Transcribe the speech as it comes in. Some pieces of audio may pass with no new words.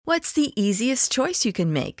What's the easiest choice you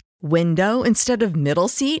can make? Window instead of middle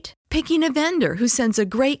seat? Picking a vendor who sends a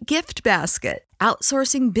great gift basket?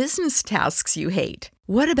 Outsourcing business tasks you hate?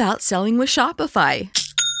 What about selling with Shopify?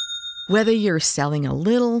 Whether you're selling a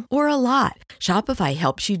little or a lot, Shopify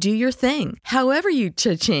helps you do your thing, however you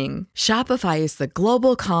cha-ching. Shopify is the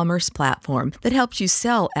global commerce platform that helps you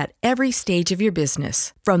sell at every stage of your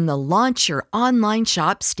business. From the launch your online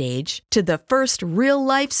shop stage to the first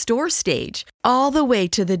real-life store stage, all the way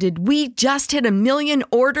to the did we just hit a million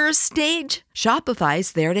orders stage.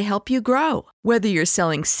 Shopify's there to help you grow. Whether you're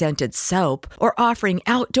selling scented soap or offering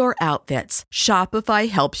outdoor outfits, Shopify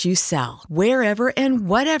helps you sell. Wherever and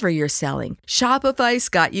whatever you're selling, Shopify's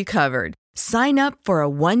got you covered. Sign up for a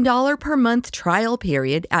 $1 per month trial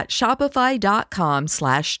period at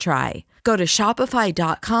shopify.com/try. Go to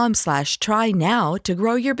shopify.com/try now to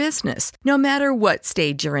grow your business, no matter what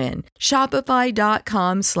stage you're in.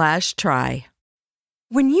 Shopify.com/try.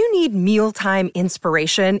 When you need mealtime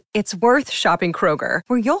inspiration, it's worth shopping Kroger,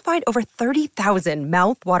 where you'll find over 30,000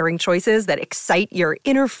 mouth-watering choices that excite your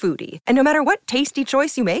inner foodie. And no matter what tasty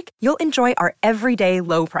choice you make, you'll enjoy our everyday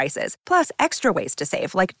low prices, plus extra ways to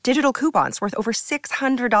save, like digital coupons worth over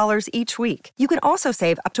 $600 each week. You can also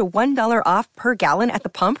save up to $1 off per gallon at the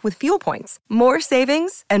pump with fuel points. More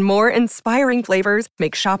savings and more inspiring flavors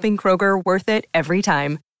make shopping Kroger worth it every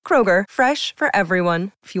time. Kroger, fresh for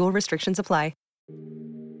everyone. Fuel restrictions apply.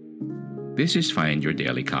 This is Find Your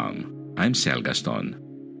Daily Calm. I'm Sel Gaston.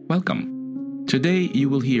 Welcome. Today you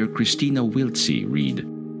will hear Christina Wiltsey read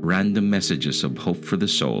Random Messages of Hope for the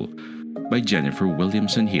Soul by Jennifer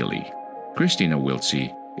Williamson Healy. Christina Wiltsey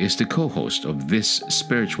is the co-host of this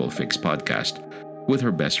Spiritual Fix podcast with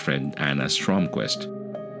her best friend Anna Stromquist.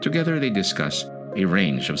 Together they discuss a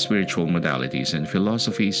range of spiritual modalities and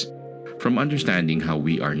philosophies, from understanding how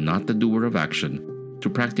we are not the doer of action to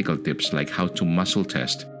practical tips like how to muscle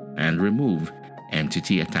test and remove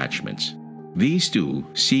entity attachments. These two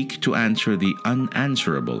seek to answer the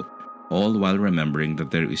unanswerable, all while remembering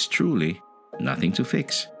that there is truly nothing to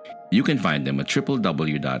fix. You can find them at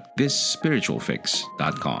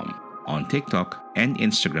www.thisspiritualfix.com, on TikTok and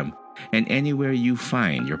Instagram, and anywhere you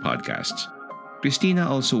find your podcasts. Christina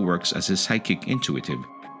also works as a psychic intuitive,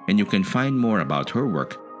 and you can find more about her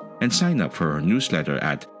work and sign up for her newsletter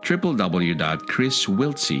at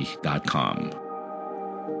www.chriswiltsey.com.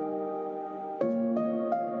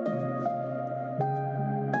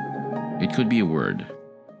 It could be a word,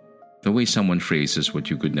 the way someone phrases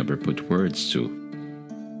what you could never put words to.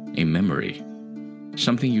 A memory,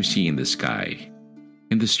 something you see in the sky,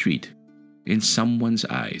 in the street, in someone's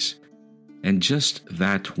eyes. And just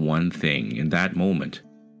that one thing in that moment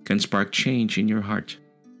can spark change in your heart.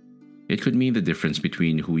 It could mean the difference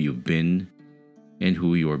between who you've been and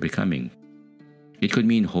who you're becoming. It could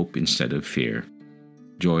mean hope instead of fear,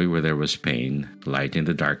 joy where there was pain, light in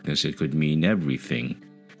the darkness. It could mean everything.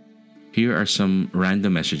 Here are some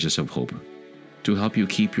random messages of hope to help you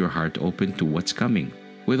keep your heart open to what's coming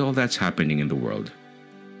with all that's happening in the world.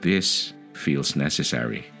 This feels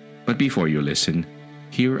necessary. But before you listen,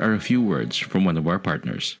 here are a few words from one of our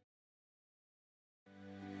partners.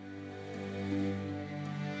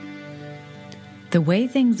 The way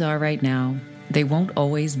things are right now, they won't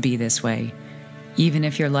always be this way. Even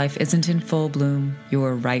if your life isn't in full bloom,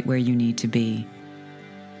 you're right where you need to be.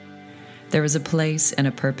 There is a place and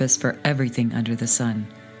a purpose for everything under the sun,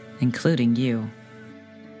 including you.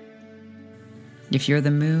 If you're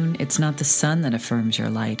the moon, it's not the sun that affirms your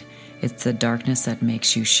light, it's the darkness that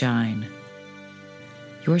makes you shine.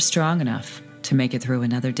 You're strong enough to make it through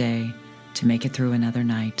another day, to make it through another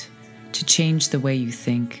night, to change the way you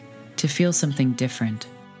think, to feel something different,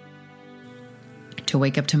 to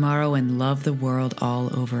wake up tomorrow and love the world all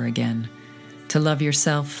over again, to love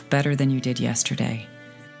yourself better than you did yesterday.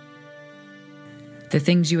 The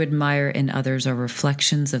things you admire in others are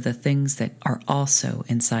reflections of the things that are also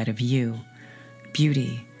inside of you.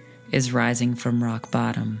 Beauty is rising from rock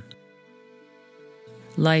bottom.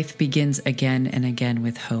 Life begins again and again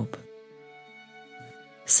with hope.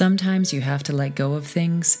 Sometimes you have to let go of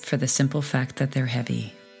things for the simple fact that they're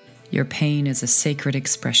heavy. Your pain is a sacred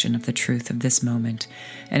expression of the truth of this moment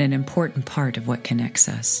and an important part of what connects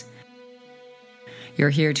us. You're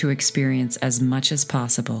here to experience as much as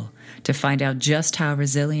possible, to find out just how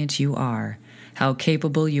resilient you are, how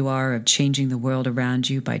capable you are of changing the world around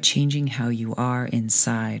you by changing how you are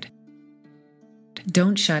inside.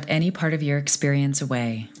 Don't shut any part of your experience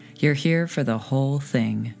away. You're here for the whole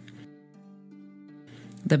thing.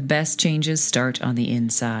 The best changes start on the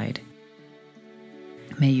inside.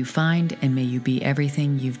 May you find and may you be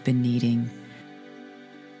everything you've been needing.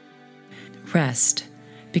 Rest.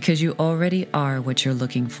 because you already are what you're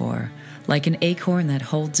looking for, like an acorn that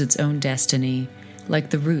holds its own destiny, like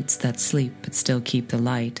the roots that sleep but still keep the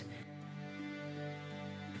light.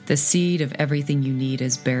 The seed of everything you need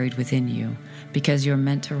is buried within you, because you're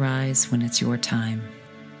meant to rise when it's your time.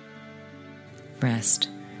 Rest.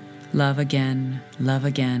 Love again, love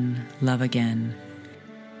again, love again.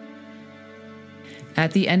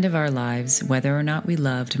 At the end of our lives, whether or not we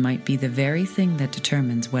loved might be the very thing that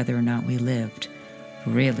determines whether or not we lived,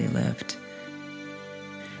 really lived.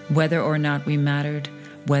 Whether or not we mattered,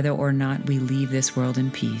 whether or not we leave this world in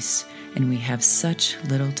peace, and we have such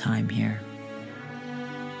little time here.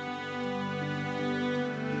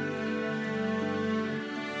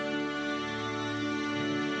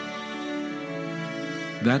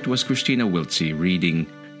 That was Christina Wiltsey reading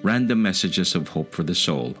Random Messages of Hope for the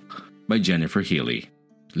Soul by Jennifer Healy.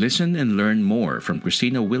 Listen and learn more from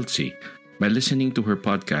Christina Wiltsey by listening to her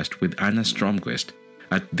podcast with Anna Stromquist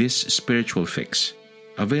at This Spiritual Fix,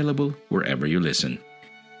 available wherever you listen.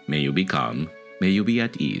 May you be calm, may you be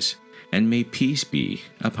at ease, and may peace be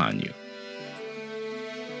upon you.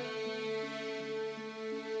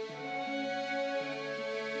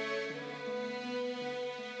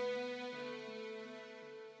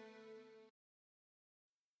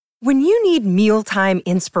 When you need mealtime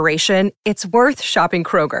inspiration, it's worth shopping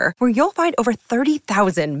Kroger, where you'll find over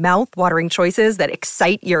 30,000 mouth-watering choices that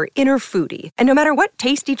excite your inner foodie. And no matter what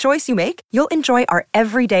tasty choice you make, you'll enjoy our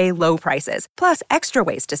everyday low prices, plus extra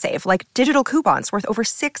ways to save, like digital coupons worth over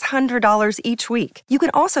 $600 each week. You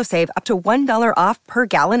can also save up to $1 off per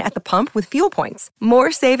gallon at the pump with fuel points.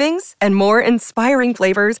 More savings and more inspiring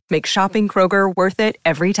flavors make shopping Kroger worth it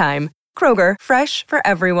every time. Kroger, fresh for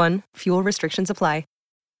everyone. Fuel restrictions apply.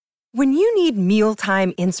 When you need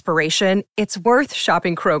mealtime inspiration, it's worth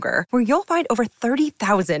shopping Kroger, where you'll find over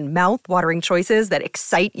 30,000 mouth-watering choices that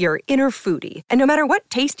excite your inner foodie. And no matter what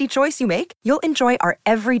tasty choice you make, you'll enjoy our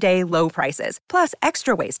everyday low prices, plus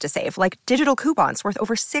extra ways to save, like digital coupons worth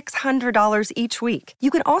over $600 each week. You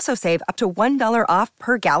can also save up to $1 off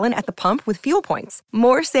per gallon at the pump with fuel points.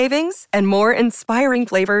 More savings and more inspiring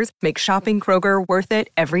flavors make shopping Kroger worth it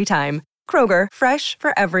every time. Kroger, fresh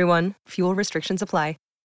for everyone. Fuel restrictions apply.